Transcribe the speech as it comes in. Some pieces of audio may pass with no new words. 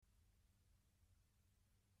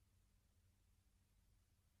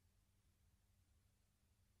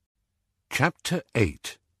Chapter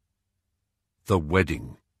 8. The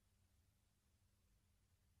Wedding.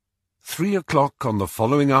 3 o'clock on the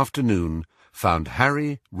following afternoon found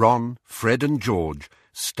Harry, Ron, Fred and George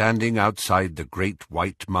standing outside the great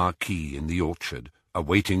white marquee in the orchard,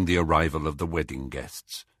 awaiting the arrival of the wedding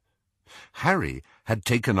guests. Harry had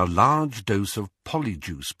taken a large dose of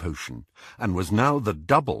polyjuice potion, and was now the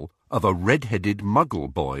double of a red-headed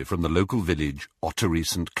muggle boy from the local village, Ottery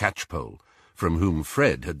St. Catchpole, from whom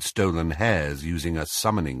Fred had stolen hairs using a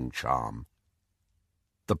summoning charm.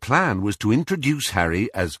 The plan was to introduce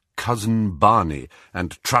Harry as Cousin Barney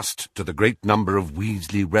and trust to the great number of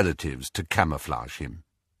Weasley relatives to camouflage him.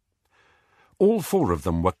 All four of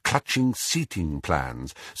them were clutching seating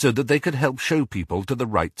plans so that they could help show people to the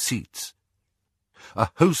right seats. A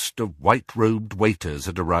host of white-robed waiters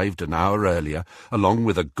had arrived an hour earlier, along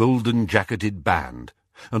with a golden-jacketed band,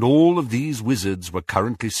 and all of these wizards were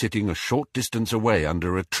currently sitting a short distance away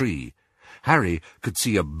under a tree. Harry could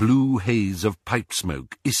see a blue haze of pipe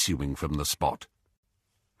smoke issuing from the spot.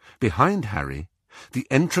 Behind Harry, the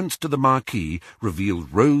entrance to the marquee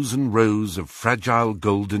revealed rows and rows of fragile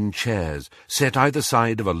golden chairs set either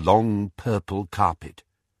side of a long purple carpet.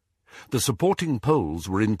 The supporting poles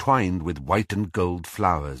were entwined with white and gold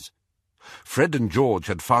flowers. Fred and George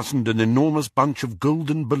had fastened an enormous bunch of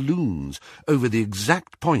golden balloons over the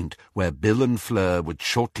exact point where Bill and Fleur would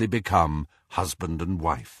shortly become husband and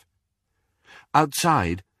wife.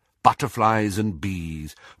 Outside, butterflies and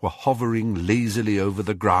bees were hovering lazily over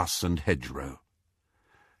the grass and hedgerow.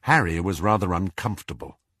 Harry was rather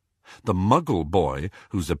uncomfortable. The Muggle boy,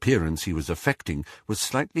 whose appearance he was affecting, was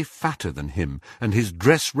slightly fatter than him, and his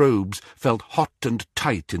dress robes felt hot and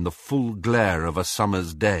tight in the full glare of a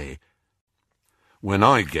summer's day. "When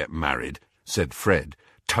I get married," said Fred,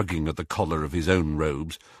 tugging at the collar of his own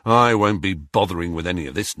robes, "I won't be bothering with any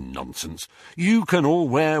of this nonsense. You can all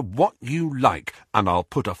wear what you like, and I'll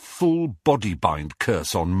put a full body-bind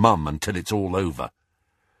curse on Mum until it's all over."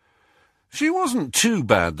 "She wasn't too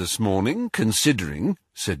bad this morning, considering,"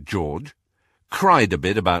 said George. "Cried a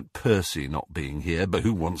bit about Percy not being here, but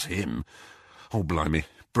who wants him? Oh, blimey,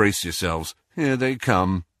 brace yourselves. Here they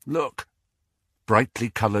come. Look." Brightly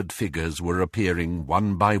coloured figures were appearing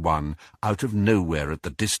one by one out of nowhere at the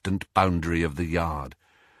distant boundary of the yard.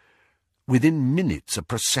 Within minutes a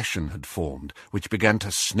procession had formed, which began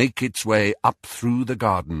to snake its way up through the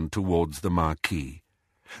garden towards the marquee.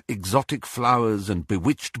 Exotic flowers and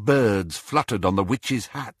bewitched birds fluttered on the witches'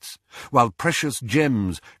 hats, while precious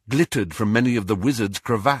gems glittered from many of the wizards'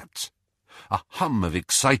 cravats. A hum of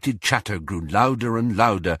excited chatter grew louder and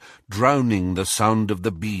louder, drowning the sound of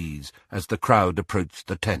the bees as the crowd approached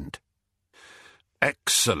the tent.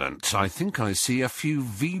 "Excellent. I think I see a few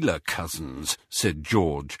Veela cousins," said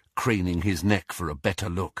George, craning his neck for a better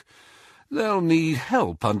look. "They'll need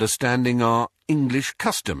help understanding our English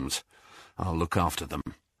customs. I'll look after them."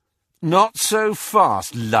 "Not so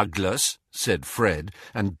fast, Lugless," said Fred,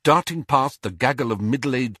 and darting past the gaggle of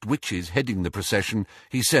middle-aged witches heading the procession,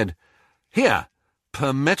 he said, "Here,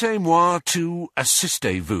 permettez-moi to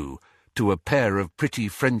assistez-vous," to a pair of pretty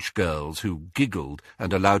French girls who giggled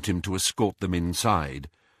and allowed him to escort them inside.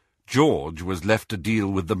 George was left to deal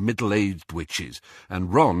with the middle-aged witches,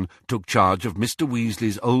 and Ron took charge of Mr.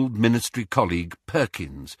 Weasley's old ministry colleague,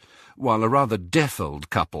 Perkins, while a rather deaf old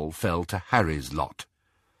couple fell to Harry's lot.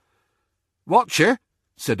 "Watcher,"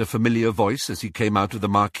 said a familiar voice as he came out of the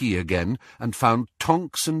marquee again and found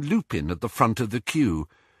Tonks and Lupin at the front of the queue.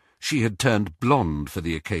 She had turned blonde for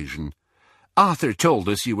the occasion. "Arthur told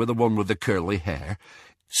us you were the one with the curly hair.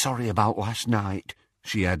 Sorry about last night,"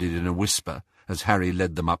 she added in a whisper as Harry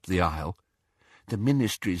led them up the aisle. "The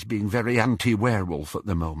ministry's being very anti-werewolf at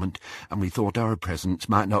the moment, and we thought our presence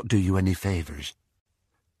might not do you any favours."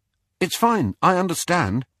 "It's fine, I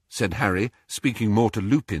understand," said Harry, speaking more to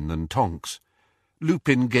Lupin than Tonks.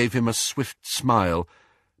 Lupin gave him a swift smile,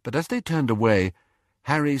 but as they turned away,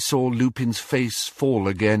 Harry saw Lupin's face fall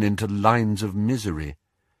again into lines of misery.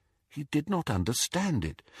 He did not understand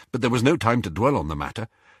it, but there was no time to dwell on the matter.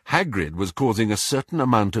 Hagrid was causing a certain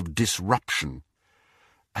amount of disruption.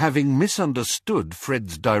 Having misunderstood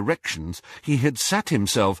Fred's directions, he had sat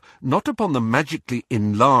himself not upon the magically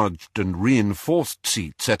enlarged and reinforced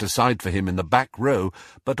seat set aside for him in the back row,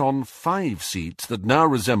 but on 5 seats that now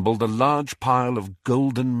resembled a large pile of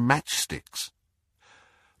golden matchsticks.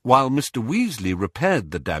 While Mr. Weasley repaired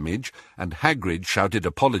the damage, and Hagrid shouted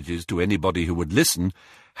apologies to anybody who would listen,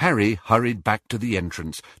 Harry hurried back to the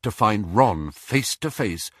entrance to find Ron face to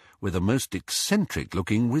face with a most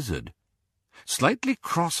eccentric-looking wizard. Slightly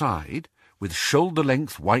cross-eyed, with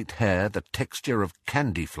shoulder-length white hair the texture of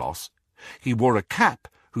candy floss, he wore a cap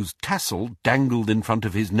whose tassel dangled in front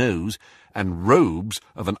of his nose, and robes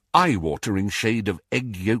of an eye-watering shade of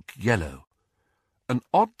egg-yolk yellow. An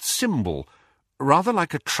odd symbol, rather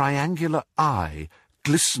like a triangular eye,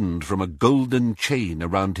 glistened from a golden chain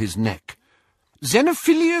around his neck.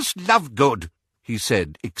 "Xenophilius Lovegood," he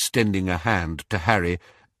said, extending a hand to Harry.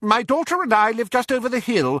 "My daughter and I live just over the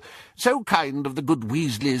hill. So kind of the good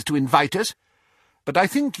Weasleys to invite us. But I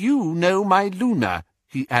think you know my Luna,"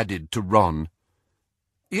 he added to Ron.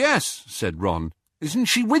 "Yes," said Ron. "Isn't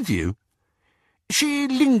she with you?" "She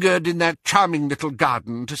lingered in that charming little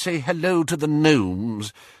garden to say hello to the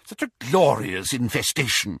gnomes. Such a glorious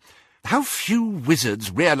infestation. How few wizards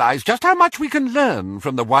realise just how much we can learn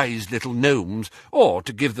from the wise little gnomes, or,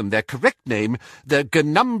 to give them their correct name, the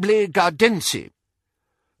Gunnumbly Gardensi."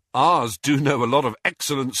 "Ours do know a lot of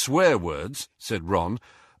excellent swear words," said Ron,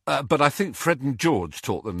 "but I think Fred and George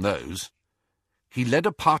taught them those." He led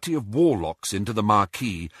a party of warlocks into the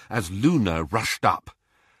marquee as Luna rushed up.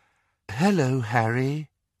 "Hello, Harry,"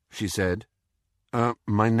 she said.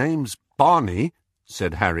 My name's Barney,"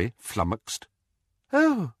 said Harry, flummoxed.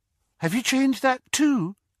 "Oh, have you changed that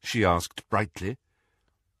too?" she asked brightly.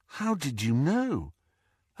 "How did you know?"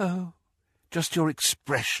 "Oh, just your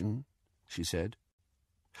expression," she said.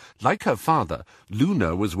 Like her father,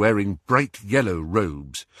 Luna was wearing bright yellow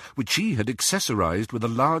robes, which she had accessorized with a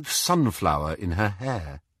large sunflower in her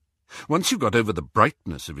hair. Once you got over the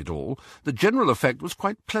brightness of it all, the general effect was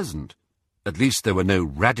quite pleasant. At least there were no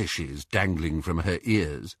radishes dangling from her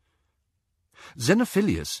ears.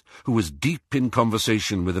 Xenophilius, who was deep in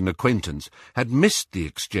conversation with an acquaintance, had missed the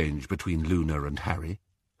exchange between Luna and Harry.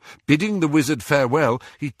 Bidding the wizard farewell,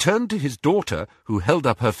 he turned to his daughter, who held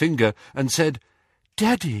up her finger, and said,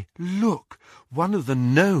 "Daddy, look, one of the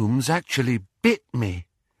gnomes actually bit me."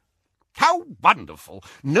 "How wonderful!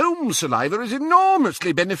 Gnome saliva is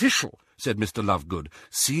enormously beneficial," said Mr. Lovegood,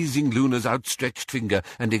 seizing Luna's outstretched finger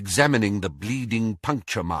and examining the bleeding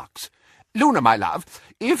puncture marks. "Luna, my love,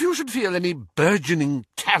 if you should feel any burgeoning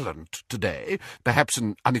talent today, perhaps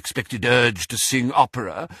an unexpected urge to sing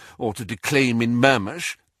opera or to declaim in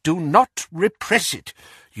Murmush, do not repress it.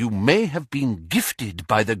 You may have been gifted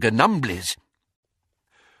by the Gunnumblies."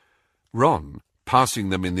 Ron, passing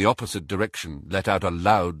them in the opposite direction, let out a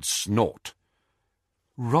loud snort.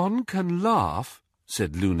 "Ron can laugh,"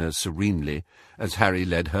 said Luna serenely, as Harry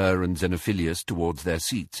led her and Xenophilius towards their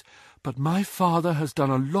seats, "but my father has done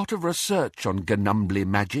a lot of research on Gunnumbly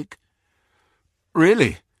magic."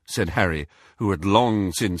 "Really?" said Harry, who had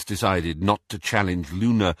long since decided not to challenge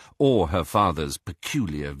Luna or her father's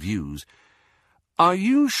peculiar views. "Are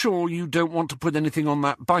you sure you don't want to put anything on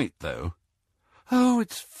that bite, though?" "Oh,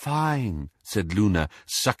 it's fine," said Luna,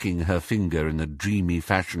 sucking her finger in a dreamy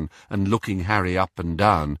fashion and looking Harry up and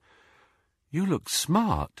down. "You look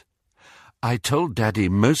smart. I told Daddy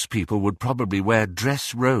most people would probably wear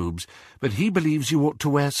dress robes, but he believes you ought to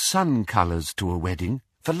wear sun colours to a wedding,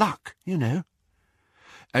 for luck, you know."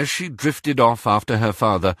 As she drifted off after her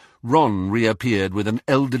father, Ron reappeared with an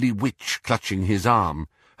elderly witch clutching his arm.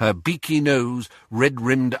 Her beaky nose,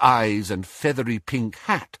 red-rimmed eyes, and feathery pink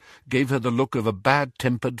hat gave her the look of a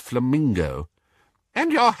bad-tempered flamingo.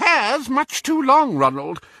 "And your hair's much too long,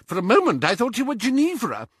 Ronald. For a moment I thought you were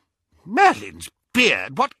Ginevra. Merlin's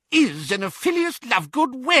beard, what is Xenophilius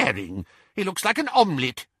Lovegood wearing? He looks like an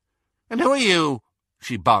omelette. And who are you?"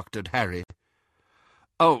 she barked at Harry.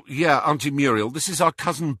 "Oh, yeah, Auntie Muriel, this is our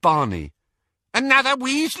cousin Barney." "Another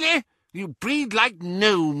Weasley? You breed like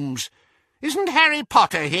gnomes. Isn't Harry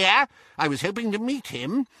Potter here? I was hoping to meet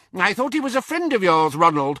him. I thought he was a friend of yours,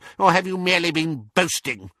 Ronald, or have you merely been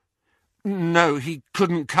boasting?" "No, he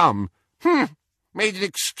couldn't come." Made an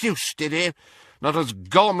excuse, did he? Not as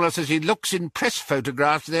gormless as he looks in press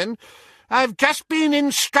photographs, then. I've just been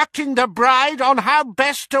instructing the bride on how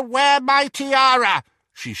best to wear my tiara,"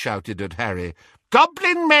 she shouted at Harry.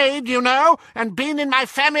 "Goblin maid, you know, and been in my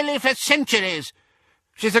family for centuries.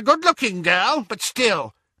 She's a good-looking girl, but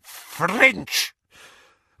still, French.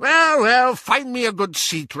 Well, find me a good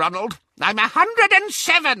seat, Ronald. I'm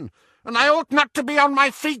 107, and I ought not to be on my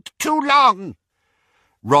feet too long."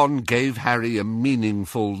 Ron gave Harry a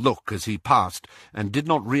meaningful look as he passed, and did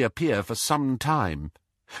not reappear for some time.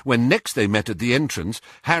 When next they met at the entrance,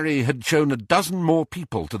 Harry had shown a dozen more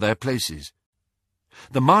people to their places.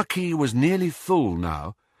 The marquee was nearly full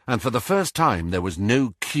now, and for the first time there was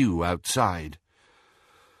no queue outside.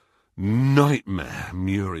 "Nightmare,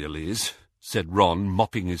 Muriel is," said Ron,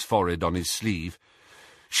 mopping his forehead on his sleeve.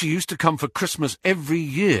 "She used to come for Christmas every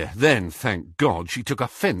year. Then, thank God, she took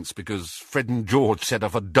offence because Fred and George set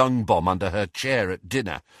off a dung bomb under her chair at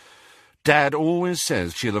dinner. Dad always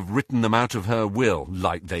says she'll have written them out of her will,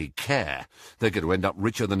 like they care. They're going to end up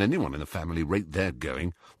richer than anyone in the family, rate they're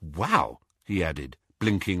going. Wow, he added,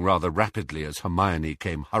 blinking rather rapidly as Hermione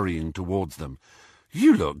came hurrying towards them.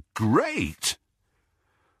 You look great.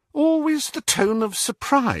 Always the tone of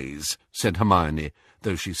surprise, said Hermione,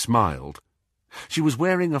 though she smiled. She was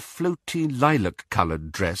wearing a floaty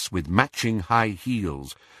lilac-coloured dress with matching high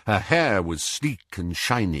heels. Her hair was sleek and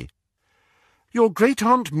shiny. Your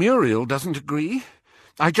great-aunt Muriel doesn't agree.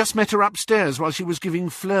 I just met her upstairs while she was giving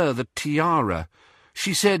Fleur the tiara.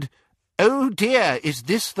 She said, "Oh dear, is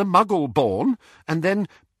this the Muggle-born?" And then,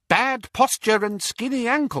 "Bad posture and skinny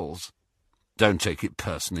ankles." Don't take it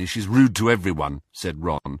personally. She's rude to everyone, said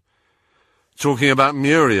Ron. Talking about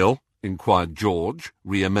Muriel? Inquired George,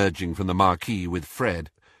 re-emerging from the marquee with Fred.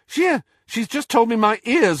 She's just told me my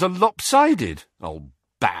ears are lopsided. Old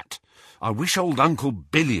bat. I wish old Uncle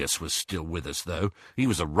Bilious was still with us, though. He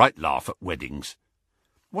was a right laugh at weddings.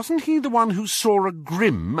 Wasn't he the one who saw a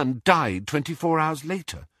Grim and died 24 hours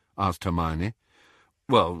later? Asked Hermione.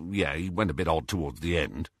 Well, yeah, he went a bit odd towards the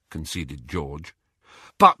end, conceded George.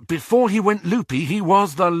 But before he went loopy, he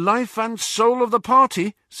was the life and soul of the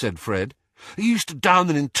party, said Fred. He used to down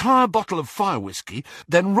an entire bottle of fire whiskey,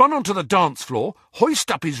 then run onto the dance floor, hoist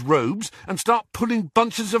up his robes, and start pulling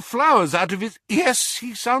bunches of flowers out of his— Yes,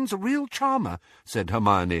 he sounds a real charmer, said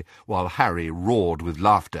Hermione, while Harry roared with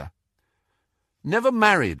laughter. Never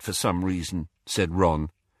married for some reason, said Ron.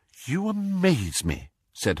 You amaze me,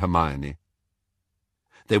 said Hermione.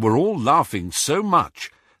 They were all laughing so much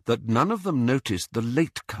that none of them noticed the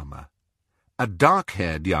latecomer. A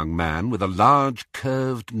dark-haired young man with a large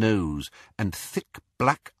curved nose and thick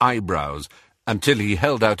black eyebrows, until he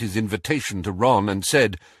held out his invitation to Ron and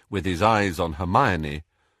said, with his eyes on Hermione,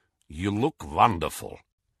 "You look wonderful."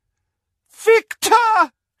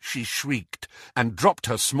 "Victor!" she shrieked, and dropped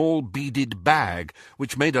her small beaded bag,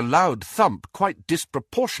 which made a loud thump quite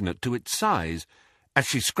disproportionate to its size. As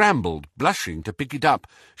she scrambled, blushing, to pick it up,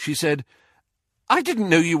 she said, "I didn't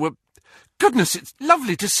know you were— Goodness, it's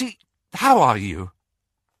lovely to see— How are you?"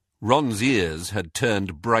 Ron's ears had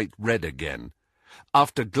turned bright red again.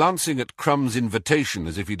 After glancing at Crumb's invitation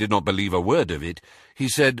as if he did not believe a word of it, he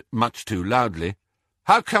said, much too loudly,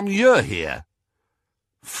 "How come you're here?"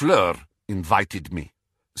 "Fleur invited me,"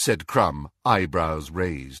 said Crumb, eyebrows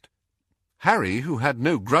raised. Harry, who had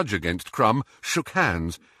no grudge against Crumb, shook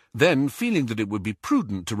hands. Then, feeling that it would be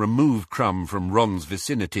prudent to remove Crumb from Ron's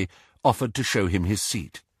vicinity, offered to show him his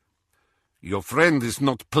seat. "Your friend is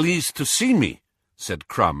not pleased to see me," said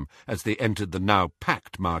Crumb, as they entered the now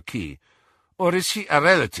packed marquee. "Or is he a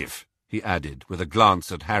relative?" he added, with a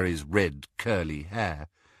glance at Harry's red, curly hair.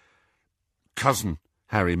 "Cousin,"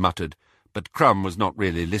 Harry muttered, but Crumb was not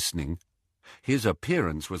really listening. His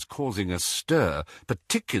appearance was causing a stir,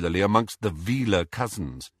 particularly amongst the Wheeler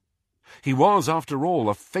cousins. He was, after all,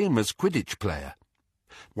 a famous Quidditch player.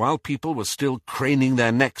 While people were still craning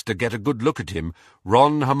their necks to get a good look at him,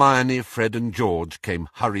 Ron, Hermione, Fred and George came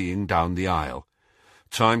hurrying down the aisle.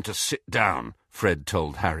 "Time to sit down," Fred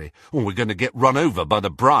told Harry, "or we're going to get run over by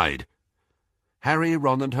the bride." Harry,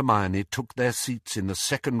 Ron and Hermione took their seats in the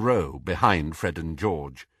second row behind Fred and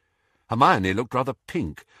George. Hermione looked rather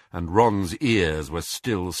pink, and Ron's ears were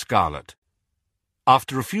still scarlet.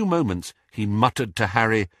 After a few moments, he muttered to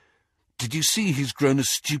Harry, "Did you see he's grown a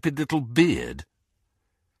stupid little beard?"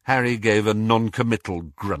 Harry gave a non-committal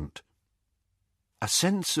grunt. A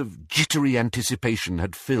sense of jittery anticipation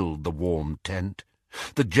had filled the warm tent,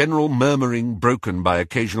 the general murmuring broken by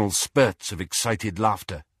occasional spurts of excited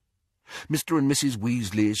laughter. Mr. and Mrs.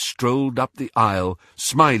 Weasley strolled up the aisle,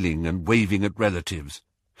 smiling and waving at relatives.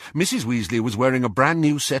 Mrs. Weasley was wearing a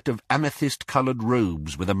brand-new set of amethyst-coloured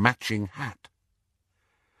robes with a matching hat.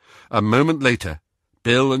 A moment later,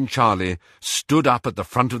 Bill and Charlie stood up at the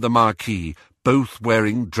front of the marquee, both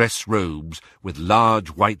wearing dress robes with large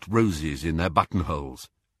white roses in their buttonholes.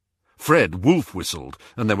 Fred wolf-whistled,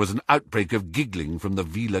 and there was an outbreak of giggling from the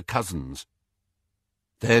Wheeler cousins.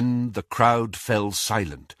 Then the crowd fell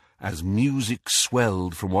silent as music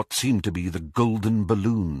swelled from what seemed to be the golden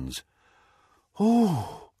balloons.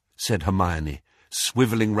 "Oh," said Hermione,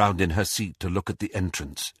 swivelling round in her seat to look at the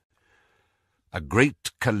entrance. A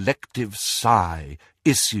great collective sigh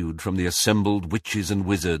issued from the assembled witches and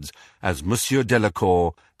wizards as Monsieur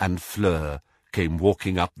Delacour and Fleur came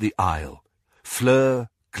walking up the aisle, Fleur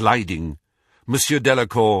gliding, Monsieur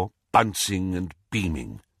Delacour bouncing and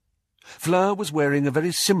beaming. Fleur was wearing a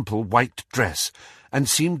very simple white dress, and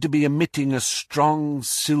seemed to be emitting a strong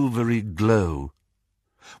silvery glow.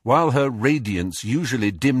 While her radiance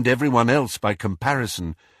usually dimmed everyone else by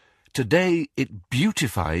comparison, today it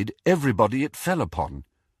beautified everybody it fell upon.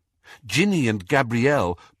 Ginny and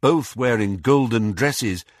Gabrielle, both wearing golden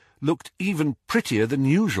dresses, looked even prettier than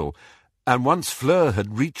usual, and once Fleur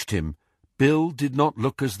had reached him, Bill did not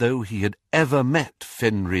look as though he had ever met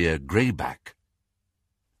Fenrir Greyback.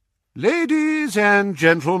 "Ladies and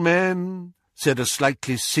gentlemen," said a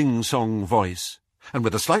slightly sing-song voice, and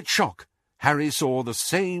with a slight shock, Harry saw the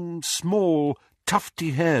same small,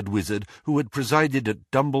 tufty-haired wizard who had presided at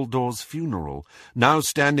Dumbledore's funeral, now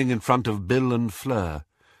standing in front of Bill and Fleur.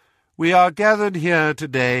 "We are gathered here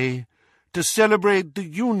today to celebrate the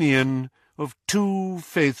union of two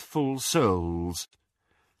faithful souls."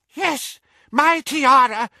 "Yes, my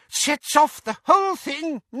tiara sets off the whole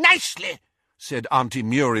thing nicely," said Auntie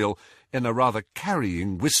Muriel in a rather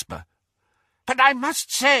carrying whisper. "But I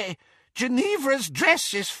must say, Ginevra's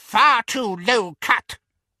dress is far too low cut."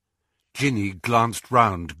 Ginny glanced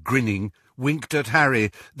round, grinning, winked at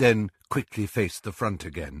Harry, then quickly faced the front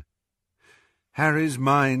again. Harry's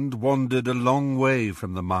mind wandered a long way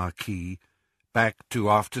from the Marquis, back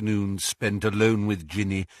to afternoons spent alone with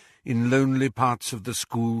Ginny in lonely parts of the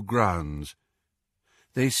school grounds.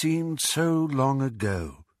 They seemed so long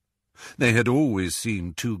ago. They had always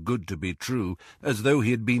seemed too good to be true, as though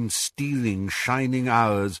he had been stealing shining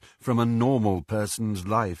hours from a normal person's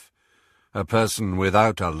life, a person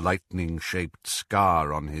without a lightning-shaped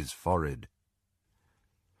scar on his forehead.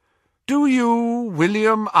 "Do you,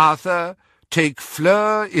 William Arthur, take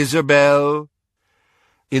Fleur Isabel?"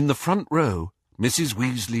 In the front row, Mrs.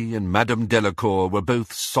 Weasley and Madame Delacour were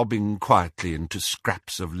both sobbing quietly into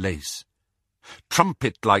scraps of lace.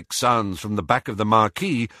 Trumpet-like sounds from the back of the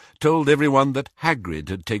Marquis told everyone that Hagrid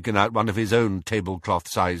had taken out one of his own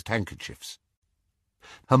tablecloth-sized handkerchiefs.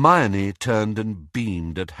 Hermione turned and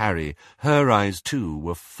beamed at Harry. Her eyes, too,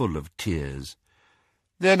 were full of tears.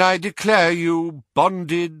 "Then I declare you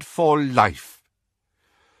bonded for life."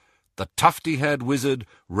 The tufty-haired wizard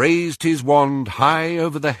raised his wand high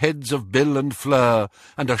over the heads of Bill and Fleur,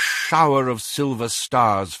 and a shower of silver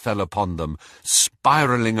stars fell upon them,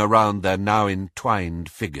 spiralling around their now entwined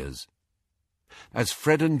figures. As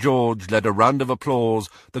Fred and George led a round of applause,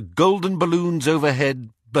 the golden balloons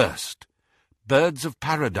overhead burst. Birds of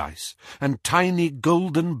paradise and tiny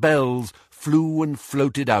golden bells flew and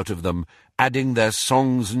floated out of them, adding their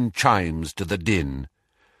songs and chimes to the din.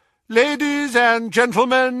 "Ladies and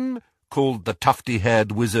gentlemen," called the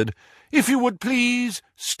tufty-haired wizard, "if you would please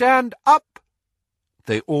stand up."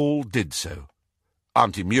 They all did so,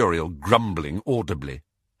 Auntie Muriel grumbling audibly.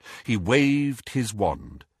 He waved his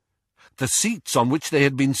wand. The seats on which they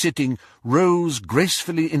had been sitting rose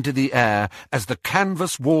gracefully into the air as the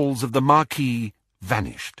canvas walls of the Marquis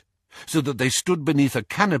vanished, so that they stood beneath a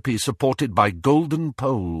canopy supported by golden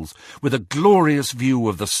poles, with a glorious view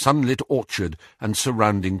of the sunlit orchard and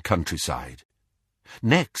surrounding countryside.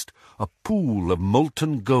 Next, a pool of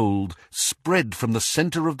molten gold spread from the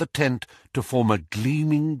centre of the tent to form a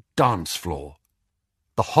gleaming dance floor.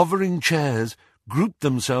 The hovering chairs grouped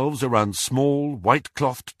themselves around small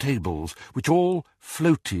white-clothed tables, which all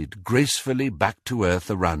floated gracefully back to earth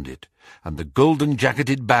around it, and the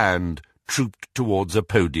golden-jacketed band trooped towards a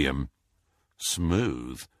podium.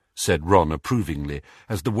 "Smooth," said Ron approvingly,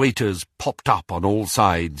 as the waiters popped up on all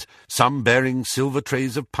sides, some bearing silver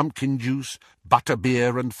trays of pumpkin juice,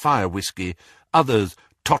 butter-beer and fire-whiskey, others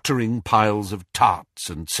tottering piles of tarts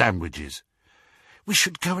and sandwiches. "We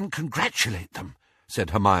should go and congratulate them,"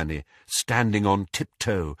 said Hermione, standing on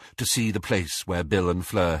tiptoe to see the place where Bill and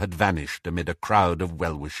Fleur had vanished amid a crowd of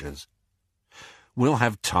well-wishers. "We'll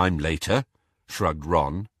have time later," shrugged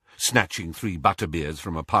Ron, snatching 3 butterbeers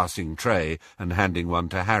from a passing tray and handing one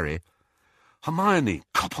to Harry. "Hermione,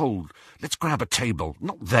 cophold, let's grab a table.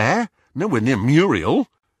 Not there, nowhere near Muriel."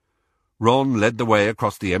 Ron led the way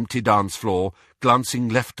across the empty dance floor, glancing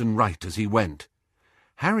left and right as he went.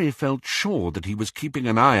 Harry felt sure that he was keeping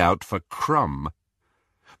an eye out for Crumb.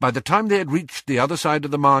 By the time they had reached the other side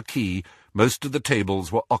of the Marquis, most of the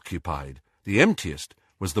tables were occupied. The emptiest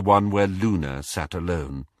was the one where Luna sat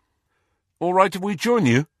alone. "All right if we join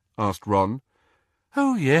you?" asked Ron.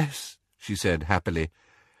 "Oh, yes," she said happily.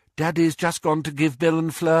 "Daddy's just gone to give Bill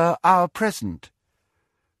and Fleur our present."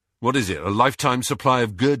 "What is it, a lifetime supply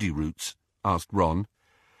of Gurdy roots?" asked Ron.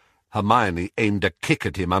 Hermione aimed a kick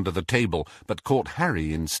at him under the table, but caught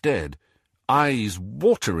Harry instead. Eyes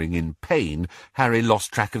watering in pain, Harry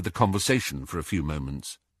lost track of the conversation for a few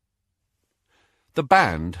moments. The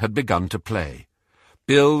band had begun to play.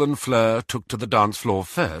 Bill and Fleur took to the dance floor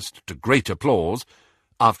first, to great applause.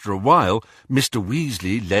 After a while, Mr.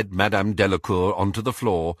 Weasley led Madame Delacour onto the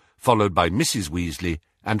floor, followed by Mrs. Weasley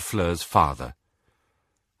and Fleur's father.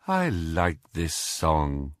 "I like this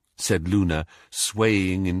song," said Luna,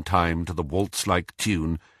 swaying in time to the waltz-like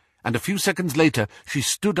tune, and a few seconds later she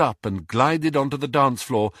stood up and glided onto the dance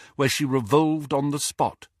floor, where she revolved on the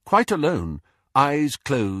spot, quite alone, eyes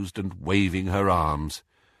closed and waving her arms.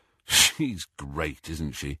 "She's great,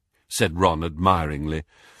 isn't she?" said Ron admiringly.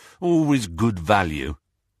 "Always good value."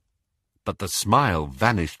 But the smile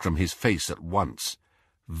vanished from his face at once.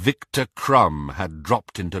 Victor Krum had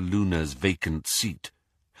dropped into Luna's vacant seat.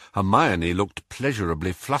 Hermione looked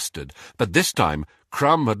pleasurably flustered, but this time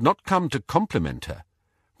Krum had not come to compliment her.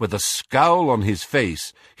 With a scowl on his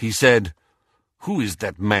face, he said, "Who is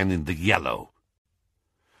that man in the yellow?"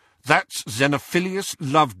 "That's Xenophilius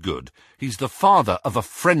Lovegood. He's the father of a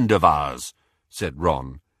friend of ours," said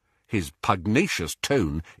Ron. His pugnacious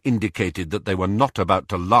tone indicated that they were not about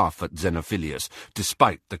to laugh at Xenophilius,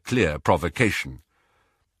 despite the clear provocation.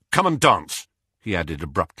 "Come and dance," he added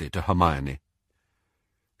abruptly to Hermione.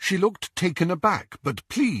 She looked taken aback, but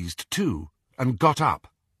pleased too, and got up.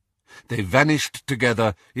 They vanished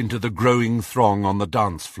together into the growing throng on the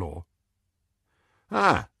dance floor.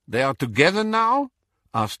 "Ah, they are together now?"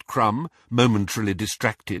 asked Krum, momentarily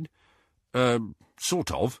distracted.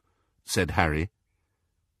 Sort of," said Harry.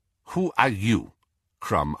 "Who are you?"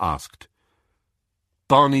 Krum asked.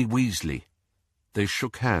 "Barney Weasley." They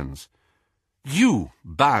shook hands. "You,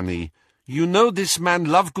 Barney, you know this man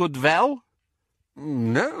Lovegood well?"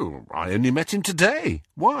 "No, I only met him today.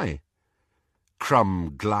 Why?"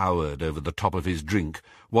 Krum glowered over the top of his drink,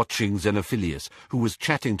 watching Xenophilius, who was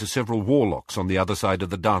chatting to several warlocks on the other side of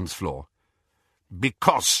the dance floor.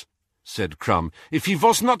 "Because," said Krum, "if he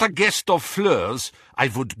was not a guest of Fleur's, I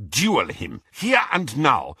would duel him, here and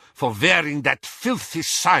now, for wearing that filthy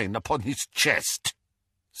sign upon his chest."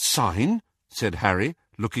 "Sign?" said Harry,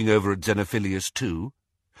 looking over at Xenophilius too.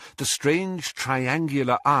 The strange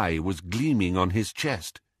triangular eye was gleaming on his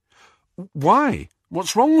chest. "Why?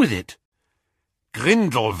 What's wrong with it?"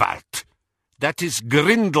 "Grindelwald. That is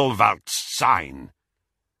Grindelwald's sign."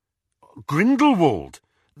 "Grindelwald?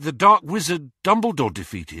 The dark wizard Dumbledore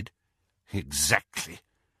defeated?" "Exactly."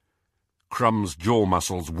 Krum's jaw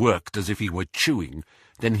muscles worked as if he were chewing.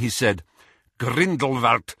 Then he said,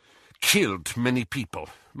 "Grindelwald killed many people.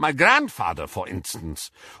 My grandfather, for instance.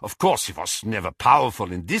 Of course, he was never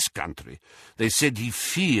powerful in this country. They said he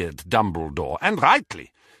feared Dumbledore, and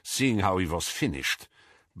rightly, seeing how he was finished.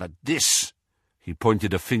 But this," he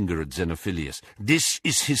pointed a finger at Xenophilius, "this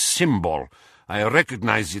is his symbol. I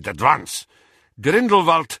recognize it at once.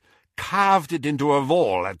 Grindelwald carved it into a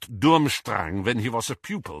wall at Durmstrang when he was a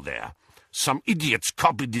pupil there. Some idiots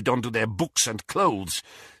copied it onto their books and clothes,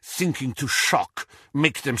 thinking to shock,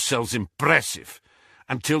 make themselves impressive,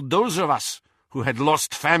 until those of us who had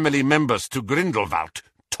lost family members to Grindelwald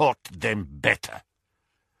taught them better."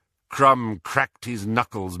 Krum cracked his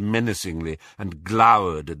knuckles menacingly and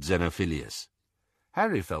glowered at Xenophilius.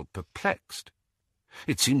 Harry felt perplexed.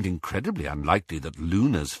 It seemed incredibly unlikely that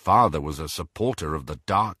Luna's father was a supporter of the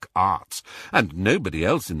dark arts, and nobody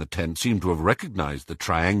else in the tent seemed to have recognized the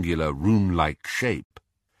triangular, room-like shape.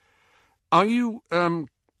 "Are you,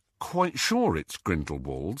 quite sure it's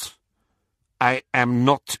Grindelwald's?" "I am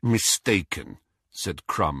not mistaken," said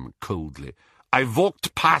Krum coldly. "I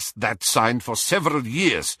walked past that sign for several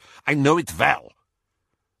years. I know it well."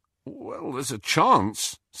 "Well, there's a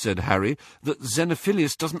chance," said Harry, "that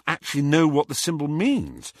Xenophilius doesn't actually know what the symbol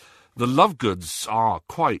means. The Lovegoods are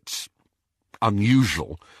quite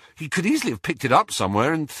unusual. He could easily have picked it up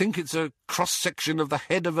somewhere and think it's a cross-section of the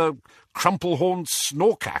head of a crumple-horned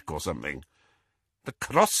snorkack or something." "The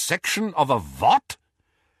cross-section of a what?"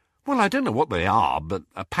 "Well, I don't know what they are, but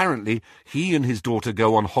apparently he and his daughter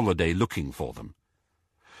go on holiday looking for them."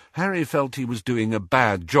 Harry felt he was doing a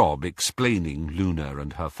bad job explaining Luna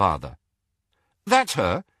and her father. "That's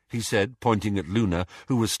her," he said, pointing at Luna,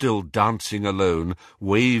 who was still dancing alone,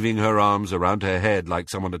 waving her arms around her head like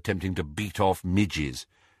someone attempting to beat off midges.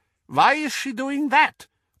 "Why is she doing that?"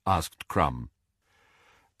 asked Krum.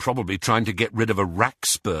 "Probably trying to get rid of a rack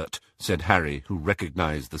spurt," said Harry, who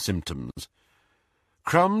recognized the symptoms.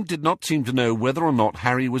 Krum did not seem to know whether or not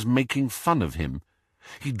Harry was making fun of him.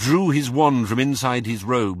 He drew his wand from inside his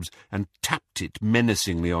robes and tapped it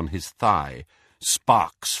menacingly on his thigh.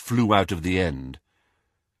 Sparks flew out of the end.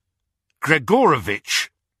 "Gregorovitch,"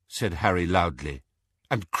 said Harry loudly,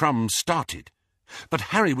 and Krum started. But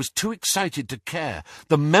Harry was too excited to care.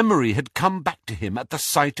 The memory had come back to him at the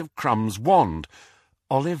sight of Krum's wand.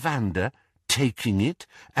 Ollivander taking it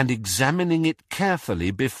and examining it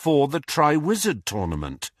carefully before the Triwizard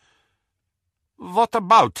Tournament. "What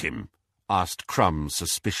about him?" asked Krum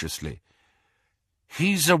suspiciously.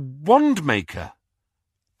 "He's a wand-maker."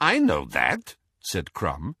 "I know that," said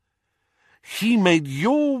Krum. "He made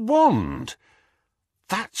your wand.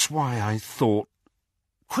 That's why I thought—"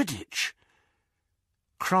 Quidditch.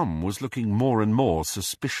 Crumb was looking more and more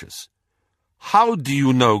suspicious. "How do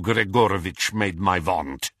you know Gregorovitch made my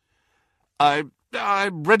wand?" I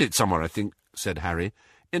read it somewhere, I think," said Harry.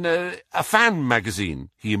 "In a fan magazine,"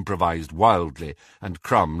 he improvised wildly, and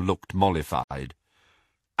Crumb looked mollified.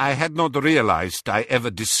 "I had not realized I ever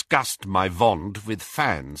discussed my wand with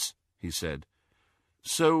fans," he said.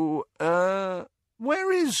 "So,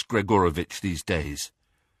 where is Gregorovitch these days?"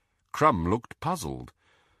 Crumb looked puzzled.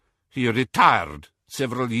 "He retired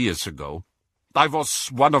several years ago. I was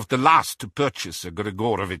one of the last to purchase a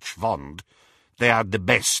Gregorovitch wand. They are the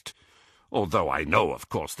best, although I know, of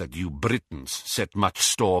course, that you Britons set much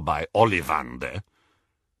store by Ollivander."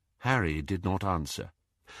 Harry did not answer.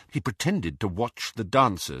 He pretended to watch the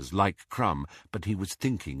dancers like Crumb, but he was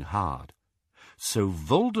thinking hard. So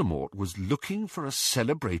Voldemort was looking for a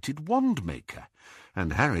celebrated wand-maker,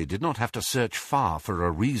 and Harry did not have to search far for a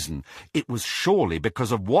reason. It was surely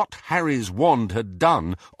because of what Harry's wand had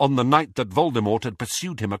done on the night that Voldemort had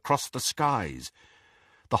pursued him across the skies.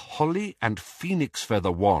 The holly and phoenix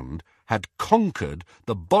feather wand had conquered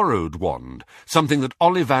the borrowed wand, something that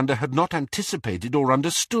Ollivander had not anticipated or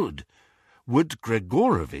understood. Would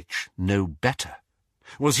Gregorovitch know better?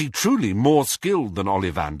 Was he truly more skilled than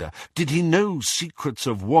Ollivander? Did he know secrets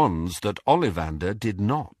of wands that Ollivander did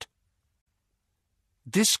not?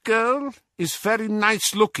 "This girl is very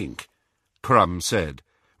nice-looking," Crumb said,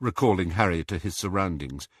 recalling Harry to his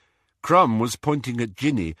surroundings. Crumb was pointing at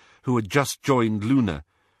Ginny, who had just joined Luna.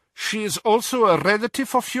 "She is also a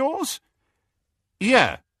relative of yours?"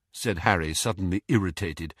 "Yeah," said Harry, suddenly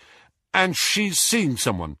irritated. "And she's seeing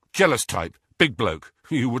someone, jealous type, big bloke.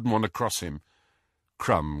 You wouldn't want to cross him."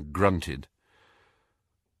 Crumb grunted.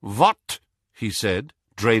 "What," he said,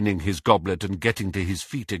 draining his goblet and getting to his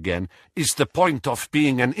feet again, "is the point of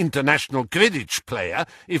being an international Quidditch player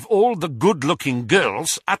if all the good-looking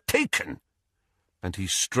girls are taken?" And he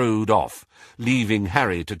strode off, leaving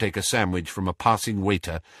Harry to take a sandwich from a passing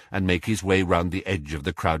waiter and make his way round the edge of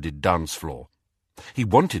the crowded dance floor. He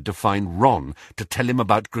wanted to find Ron to tell him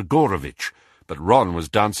about Gregorovitch, but Ron was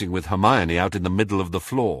dancing with Hermione out in the middle of the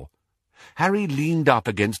floor. Harry leaned up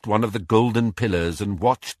against one of the golden pillars and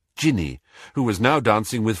watched Ginny, who was now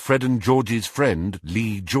dancing with Fred and George's friend,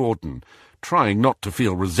 Lee Jordan, trying not to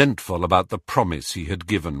feel resentful about the promise he had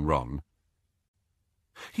given Ron.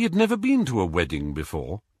 He had never been to a wedding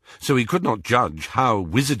before, so he could not judge how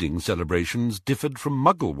wizarding celebrations differed from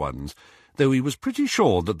Muggle ones, though he was pretty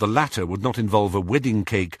sure that the latter would not involve a wedding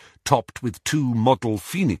cake topped with 2 model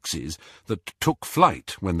phoenixes that took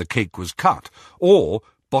flight when the cake was cut, or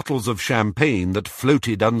bottles of champagne that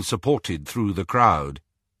floated unsupported through the crowd.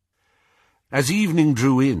 As evening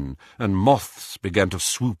drew in, and moths began to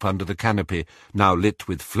swoop under the canopy, now lit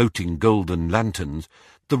with floating golden lanterns,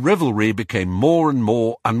 the revelry became more and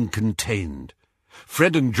more uncontained.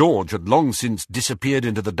 Fred and George had long since disappeared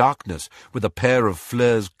into the darkness with a pair of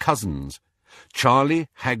Fleur's cousins. Charlie,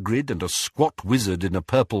 Hagrid, and a squat wizard in a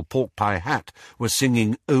purple pork-pie hat were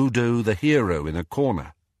singing Odo the Hero in a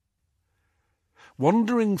corner.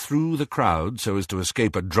 Wandering through the crowd so as to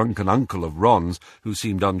escape a drunken uncle of Ron's, who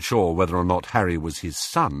seemed unsure whether or not Harry was his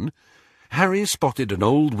son, Harry spotted an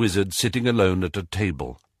old wizard sitting alone at a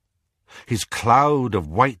table. His cloud of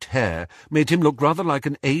white hair made him look rather like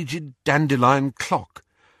an aged dandelion clock,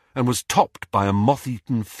 and was topped by a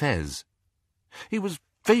moth-eaten fez. He was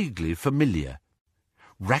vaguely familiar.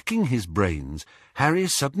 Racking his brains, Harry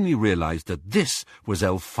suddenly realized that this was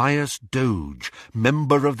Elphias Doge,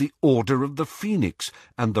 member of the Order of the Phoenix,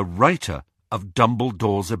 and the writer of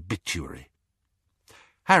Dumbledore's obituary.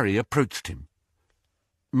 Harry approached him.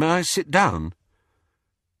 "May I sit down?"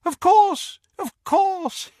 Of course,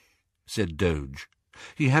 said Doge.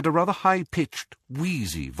 He had a rather high-pitched,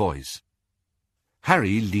 wheezy voice.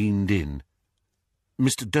 Harry leaned in.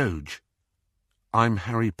 "Mr. Doge, I'm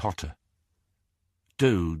Harry Potter."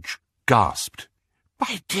 Doge gasped.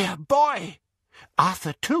 "My dear boy,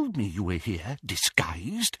 Arthur told me you were here,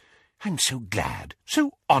 disguised. I'm so glad,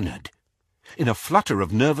 so honoured." In a flutter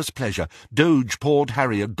of nervous pleasure, Doge poured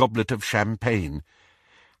Harry a goblet of champagne.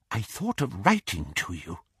 "I thought of writing to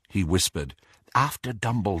you," he whispered, "after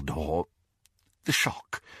Dumbledore. The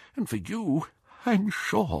shock, and for you, I'm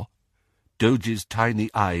sure." Doge's tiny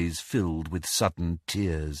eyes filled with sudden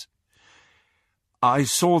tears. "I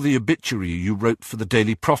saw the obituary you wrote for the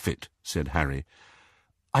Daily Prophet," said Harry.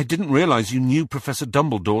 "I didn't realize you knew Professor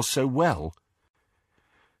Dumbledore so well."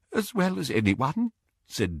 "As well as anyone,"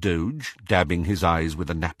 said Doge, dabbing his eyes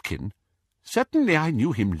with a napkin. "Certainly I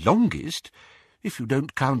knew him longest, if you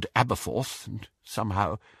don't count Aberforth, and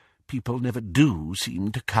somehow people never do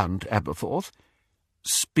seem to count Aberforth."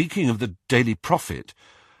 "Speaking of the Daily Prophet,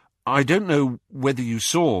 I don't know whether you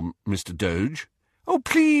saw, Mr. Doge. Oh,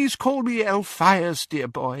 please call me Elphias, dear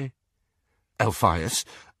boy. Elphias,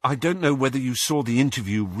 I don't know whether you saw the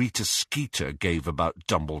interview Rita Skeeter gave about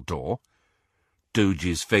Dumbledore.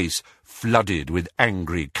 Doge's face flooded with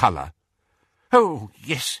angry colour. Oh,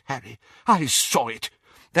 yes, Harry, I saw it.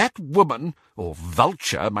 That woman, or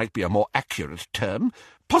vulture might be a more accurate term,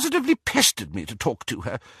 positively pestered me to talk to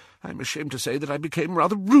her. I'm ashamed to say that I became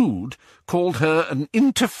rather rude, called her an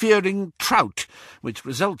interfering trout, which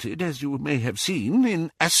resulted, as you may have seen,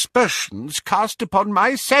 in aspersions cast upon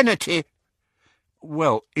my sanity.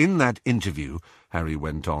 Well, in that interview, Harry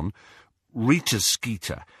went on, Rita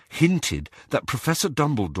Skeeter hinted that Professor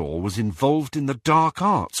Dumbledore was involved in the dark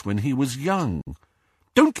arts when he was young.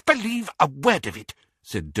 Don't believe a word of it,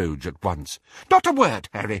 said Doge at once. Not a word,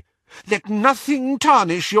 Harry. Let nothing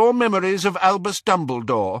tarnish your memories of Albus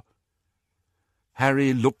Dumbledore.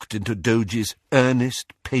 Harry looked into Doge's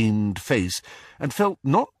earnest, pained face, and felt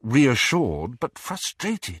not reassured, but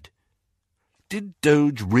frustrated. Did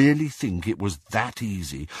Doge really think it was that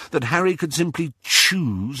easy, that Harry could simply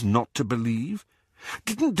choose not to believe?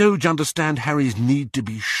 Didn't Doge understand Harry's need to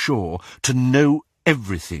be sure, to know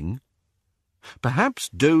everything? Perhaps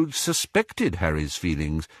Doge suspected Harry's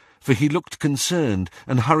feelings, for he looked concerned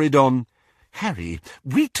and hurried on. Harry,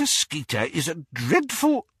 Rita Skeeter is a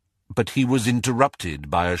dreadful... But he was interrupted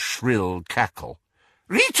by a shrill cackle.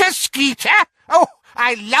 Rita Skeeter? Oh,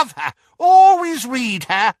 I love her. Always read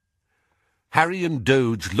her. Harry and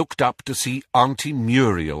Doge looked up to see Auntie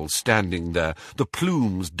Muriel standing there, the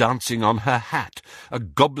plumes dancing on her hat, a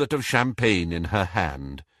goblet of champagne in her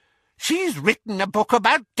hand. She's written a book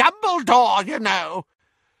about Dumbledore, you know.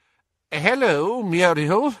 Hello,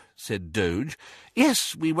 Muriel, said Doge.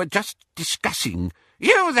 Yes, we were just discussing.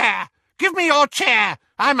 You there! Give me your chair.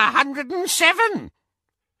 I'm 107.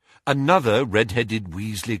 Another red-headed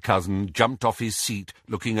Weasley cousin jumped off his seat,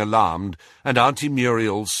 looking alarmed, and Auntie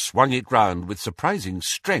Muriel swung it round with surprising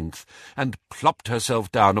strength and plopped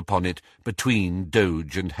herself down upon it between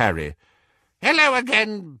Doge and Harry. Hello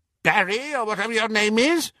again, Barry, or whatever your name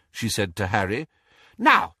is, she said to Harry.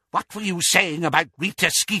 Now, what were you saying about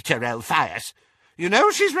Rita Skeeter, Elphias? You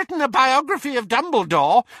know she's written a biography of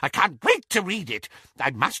Dumbledore. I can't wait to read it.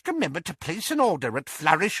 I must remember to place an order at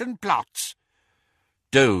Flourish and Blots.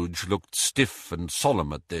 Doge looked stiff and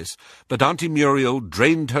solemn at this, but Auntie Muriel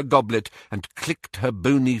drained her goblet and clicked her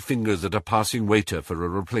bony fingers at a passing waiter for a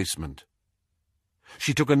replacement.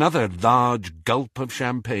 She took another large gulp of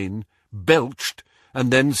champagne, belched,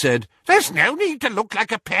 and then said, There's no need to look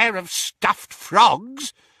like a pair of stuffed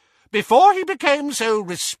frogs. Before he became so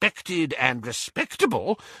respected and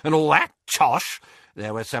respectable, and all that tosh,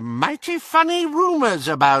 there were some mighty funny rumours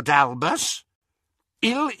about Albus.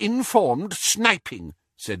 Ill-informed sniping,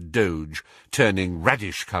 said Doge, turning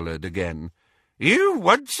radish-coloured again. You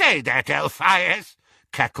would say that, Elphias,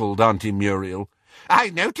 cackled Auntie Muriel. I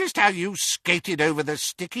noticed how you skated over the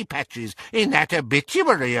sticky patches in that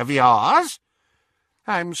obituary of yours.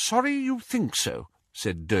 I'm sorry you think so,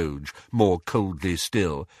 said Doge, more coldly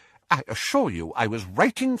still. I assure you I was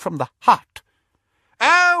writing from the heart.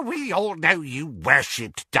 Oh, we all know you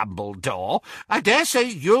worshipped Dumbledore. I dare say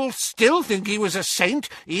you'll still think he was a saint,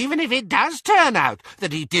 even if it does turn out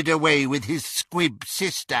that he did away with his squib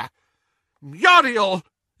sister. Muriel!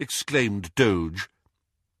 Exclaimed Doge.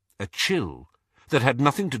 A chill that had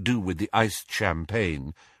nothing to do with the iced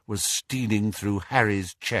champagne was stealing through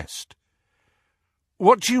Harry's chest.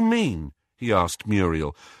 What do you mean? He asked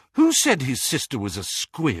Muriel. Who said his sister was a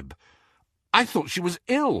squib? I thought she was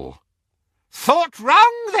ill. Thought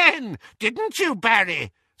wrong, then, didn't you,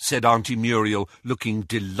 Barry? Said Auntie Muriel, looking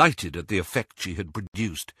delighted at the effect she had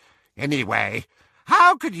produced. Anyway,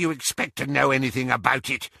 how could you expect to know anything about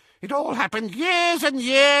it? It all happened years and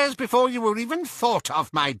years before you were even thought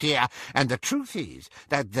of, my dear, and the truth is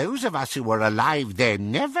that those of us who were alive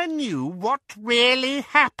then never knew what really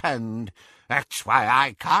happened. That's why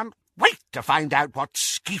I can't wait to find out what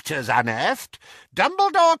Skeeter's unearthed.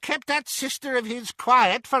 Dumbledore kept that sister of his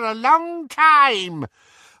quiet for a long time.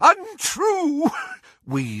 Untrue,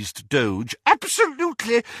 wheezed Doge.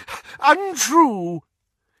 Absolutely untrue.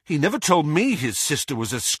 He never told me his sister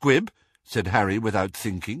was a squib, said Harry without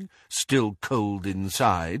thinking, still cold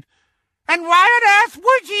inside. And why on earth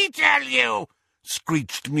would he tell you?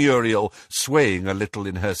 Screeched Muriel, swaying a little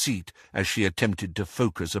in her seat as she attempted to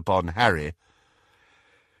focus upon Harry.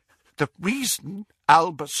 The reason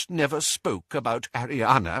Albus never spoke about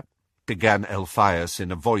Ariana, began Elphias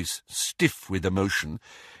in a voice stiff with emotion,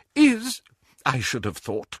 is, I should have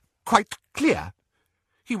thought, quite clear.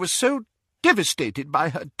 He was so devastated by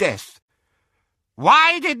her death.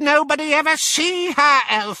 "Why did nobody ever see her,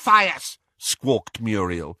 Elphias?" squawked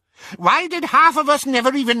Muriel. "Why did half of us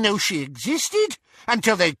never even know she existed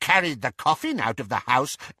until they carried the coffin out of the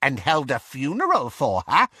house and held a funeral for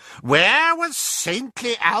her? Where was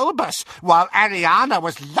saintly Albus while Ariana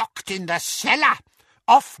was locked in the cellar,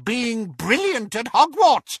 off being brilliant at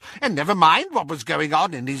Hogwarts, and never mind what was going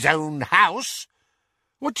on in his own house?"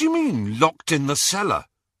 "What do you mean, locked in the cellar?"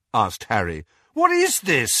 asked Harry. "What is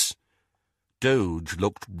this?" Doge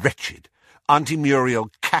looked wretched. Auntie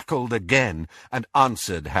Muriel cackled again and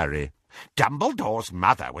answered Harry. "Dumbledore's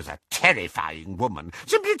mother was a terrifying woman,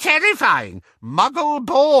 simply terrifying,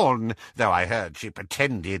 Muggle-born, though I heard she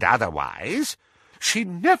pretended otherwise." "She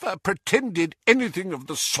never pretended anything of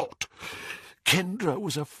the sort. Kendra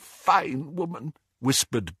was a fine woman,"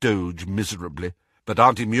 whispered Doge miserably, but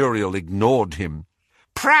Auntie Muriel ignored him.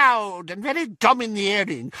 "Proud and very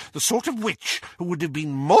domineering, the sort of witch who would have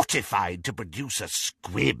been mortified to produce a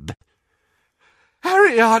squib."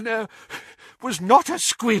 "Ariana was not a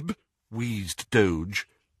squib," wheezed Doge.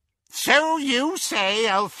 "So you say,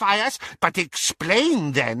 Elphias, but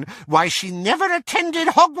explain, then, why she never attended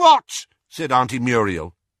Hogwarts," said Auntie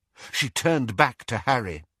Muriel. She turned back to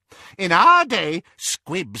Harry. "In our day,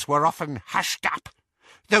 squibs were often hushed up,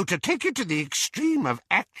 though to take it to the extreme of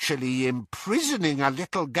actually imprisoning a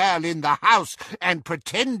little girl in the house and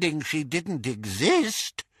pretending she didn't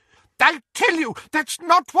exist—" "I tell you, that's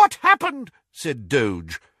not what happened," said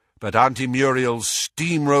Doge, but Auntie Muriel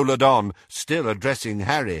steamrollered on, still addressing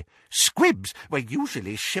Harry. "Squibs were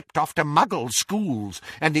usually shipped off to Muggle schools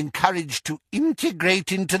and encouraged to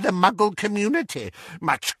integrate into the Muggle community,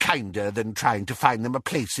 much kinder than trying to find them a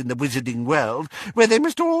place in the wizarding world, where they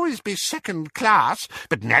must always be second class.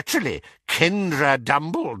 But naturally, Kendra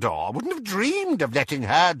Dumbledore wouldn't have dreamed of letting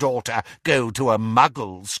her daughter go to a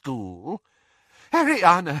Muggle school."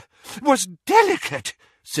 "Ariana was delicate,"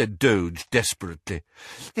 said Doge desperately.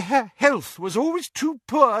 "Her health was always too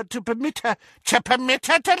poor to permit her—" "To permit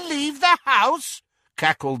her to leave the house?"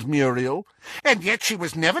 cackled Muriel. "And yet she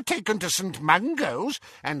was never taken to St. Mungo's,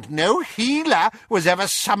 and no healer was ever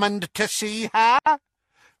summoned to see her."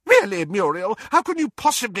 "Really, Muriel, how can you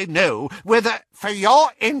possibly know whether—" "For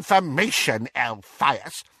your information,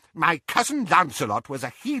 Elphias, my cousin Lancelot was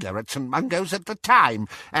a healer at St. Mungo's at the time,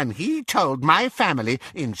 and he told my family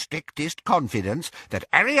in strictest confidence that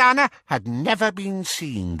Ariana had never been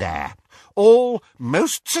seen there. All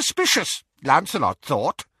most suspicious, Lancelot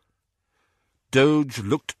thought." Doge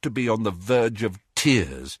looked to be on the verge of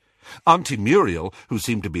tears. Auntie Muriel, who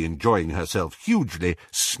seemed to be enjoying herself hugely,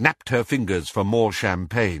 snapped her fingers for more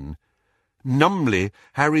champagne. Numbly,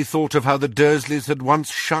 Harry thought of how the Dursleys had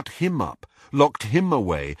once shut him up, locked him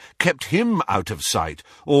away, kept him out of sight,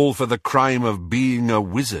 all for the crime of being a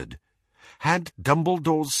wizard. Had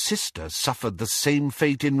Dumbledore's sister suffered the same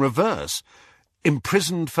fate in reverse,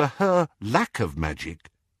 imprisoned for her lack of magic?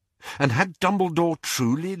 And had Dumbledore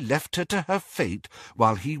truly left her to her fate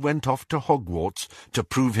while he went off to Hogwarts to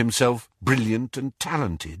prove himself brilliant and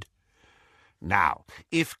talented? "Now,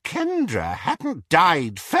 if Kendra hadn't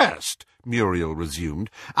died first," Muriel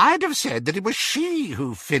resumed, "I'd have said that it was she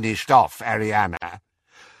who finished off Ariana."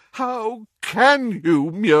 "How can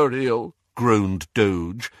you, Muriel?" groaned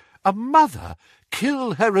Doge. "A mother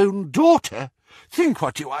kill her own daughter? Think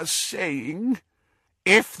what you are saying."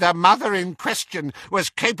 "If the mother in question was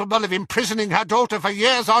capable of imprisoning her daughter for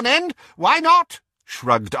years on end, why not?"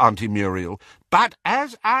 shrugged Auntie Muriel. "But,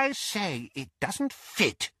 as I say, it doesn't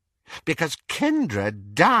fit, because Kendra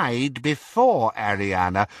died before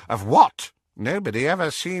Ariana. Of what? Nobody ever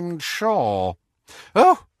seemed sure."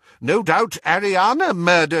 "Oh, no doubt Ariana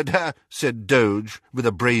murdered her," said Doge, with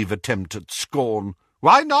a brave attempt at scorn.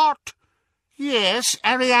 "Why not?" "Yes,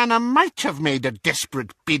 Ariana might have made a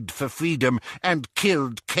desperate bid for freedom and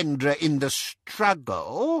killed Kendra in the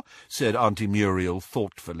struggle," said Auntie Muriel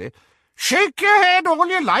thoughtfully. "Shake your head all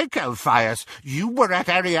you like, Elphias. You were at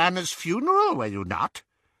Ariana's funeral, were you not?"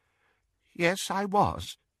 "Yes, I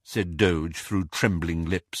was," said Doge through trembling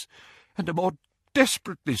lips, "and a more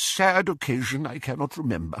desperately sad occasion I cannot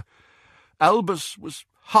remember. Albus was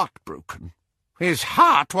heartbroken." "His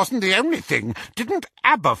heart wasn't the only thing. Didn't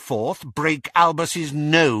Aberforth break Albus's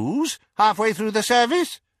nose halfway through the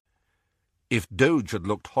service?" If Doge had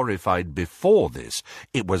looked horrified before this,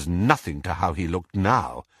 it was nothing to how he looked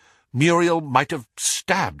now. Muriel might have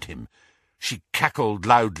stabbed him. She cackled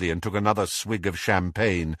loudly and took another swig of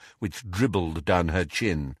champagne, which dribbled down her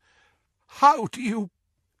chin. "How do you—"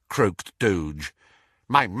 croaked Doge.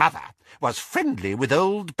 "My mother was friendly with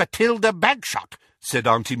old Bathilda Bagshot," said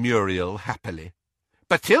Auntie Muriel happily.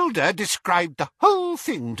 "Bathilda described the whole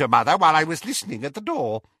thing to Mother while I was listening at the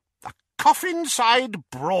door. A coffin-side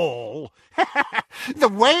brawl. The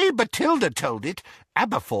way Bathilda told it,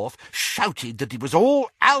 Aberforth shouted that it was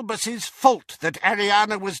all Albus's fault that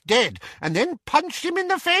Ariana was dead, and then punched him in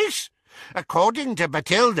the face. According to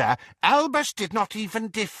Bathilda, Albus did not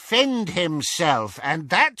even defend himself, and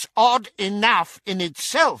that's odd enough in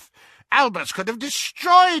itself. Albus could have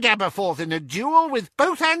destroyed Aberforth in a duel with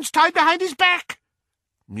both hands tied behind his back.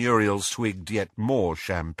 Muriel swigged yet more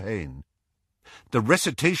champagne. The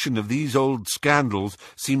recitation of these old scandals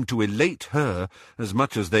seemed to elate her as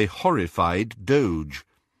much as they horrified Doge.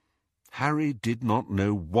 Harry did not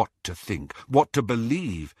know what to think, what to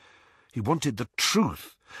believe. He wanted the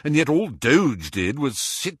truth, and yet all Doge did was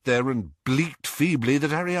sit there and bleat feebly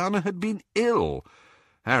that Ariana had been ill.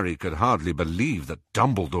 Harry could hardly believe that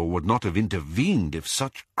Dumbledore would not have intervened if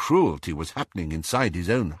such cruelty was happening inside his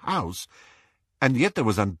own house, and yet there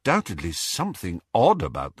was undoubtedly something odd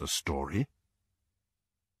about the story.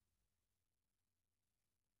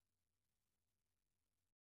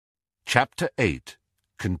 Chapter 8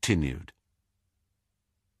 continued.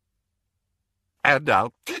 "And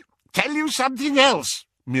I'll tell you something else,"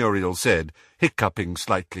 Muriel said, hiccuping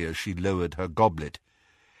slightly as she lowered her goblet.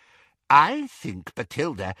 "I think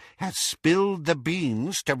Bathilda has spilled the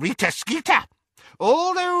beans to Rita Skeeter.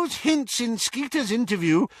 All those hints in Skeeter's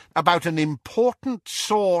interview about an important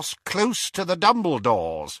source close to the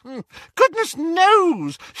Dumbledores. Goodness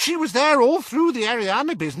knows she was there all through the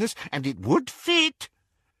Ariana business, and it would fit."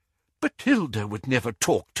 "Bathilda would never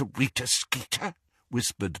talk to Rita Skeeter,"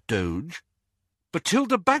 whispered Doge.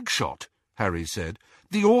 "Bathilda Bagshot," Harry said,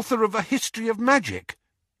 "the author of A History of Magic."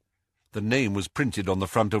 The name was printed on the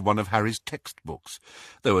front of one of Harry's textbooks,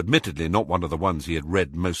 though admittedly not one of the ones he had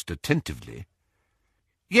read most attentively.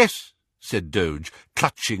 "Yes," said Doge,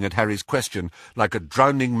 clutching at Harry's question like a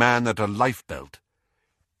drowning man at a lifebelt.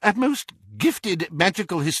 "A most gifted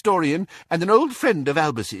magical historian and an old friend of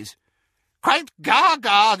Albus's." "Quite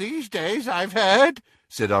gaga these days, I've heard,"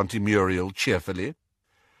 said Auntie Muriel cheerfully.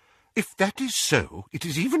 "If that is so, it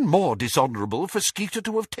is even more dishonourable for Skeeter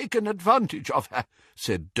to have taken advantage of her,"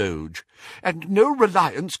 said Doge, "and no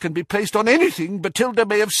reliance can be placed on anything Bathilda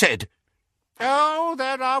may have said." "Oh,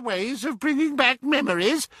 there are ways of bringing back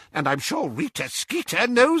memories, and I'm sure Rita Skeeter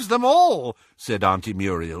knows them all," said Auntie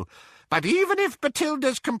Muriel. "But even if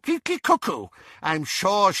Bathilda's completely cuckoo, I'm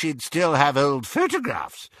sure she'd still have old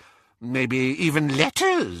photographs. Maybe even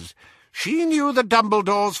letters. She knew the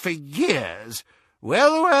Dumbledores for years.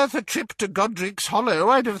 Well worth a trip to Godric's Hollow,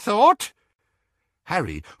 I'd have thought."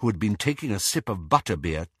 Harry, who had been taking a sip of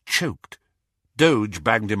butterbeer, choked. Doge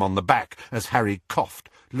banged him on the back as Harry coughed,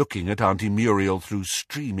 looking at Auntie Muriel through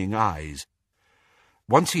streaming eyes.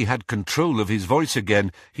 Once he had control of his voice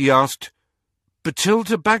again, he asked,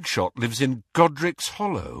 "Bathilda Bagshot lives in Godric's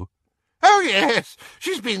Hollow?" "Oh, yes,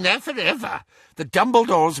 she's been there forever. The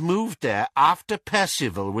Dumbledores moved there after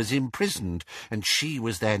Percival was imprisoned, and she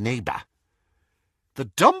was their neighbour." "The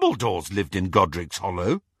Dumbledores lived in Godric's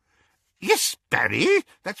Hollow?" "Yes, Barry,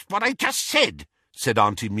 that's what I just said," said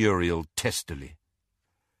Auntie Muriel testily.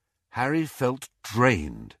 Harry felt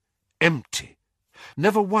drained, empty.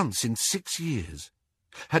 Never once in 6 years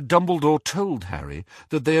had Dumbledore told Harry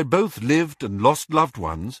that they had both lived and lost loved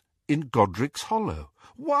ones in Godric's Hollow.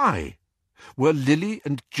 Why? Were Lily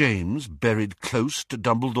and James buried close to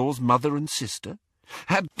Dumbledore's mother and sister?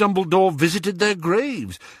 Had Dumbledore visited their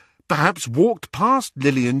graves, perhaps walked past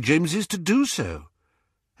Lily and James's to do so?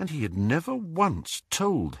 And he had never once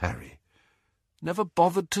told Harry, never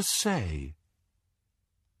bothered to say.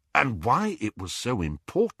 And why it was so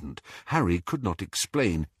important, Harry could not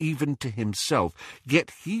explain, even to himself,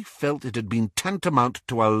 yet he felt it had been tantamount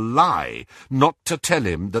to a lie not to tell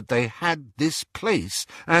him that they had this place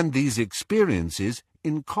and these experiences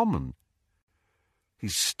in common. He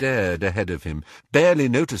stared ahead of him, barely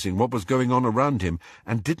noticing what was going on around him,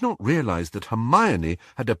 and did not realize that Hermione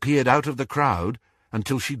had appeared out of the crowd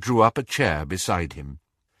until she drew up a chair beside him.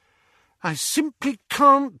 "I simply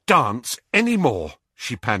can't dance any more,"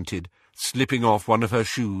 she panted, slipping off one of her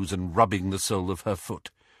shoes and rubbing the sole of her foot.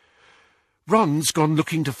 "Ron's gone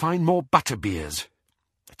looking to find more butterbeers.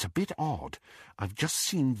 It's a bit odd. I've just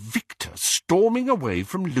seen Victor storming away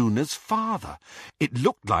from Luna's father. It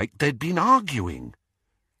looked like they'd been arguing."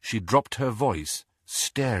 She dropped her voice,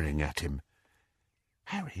 staring at him.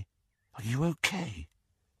 "Harry, are you okay?"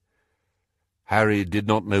 Harry did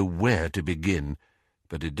not know where to begin,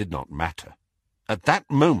 but it did not matter. At that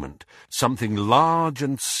moment, something large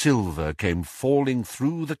and silver came falling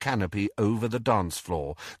through the canopy over the dance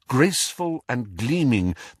floor. Graceful and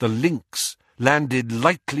gleaming, the lynx landed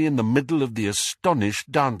lightly in the middle of the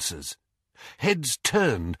astonished dancers. Heads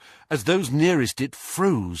turned as those nearest it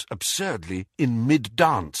froze absurdly in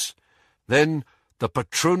mid-dance. Then the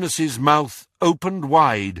Patronus's mouth opened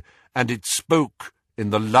wide, and it spoke in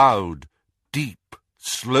the loud, deep,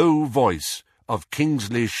 slow voice of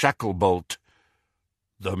Kingsley Shacklebolt.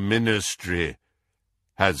 "The Ministry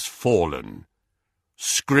has fallen.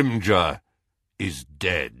 Scrimger is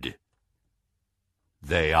dead.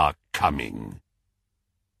 They are coming."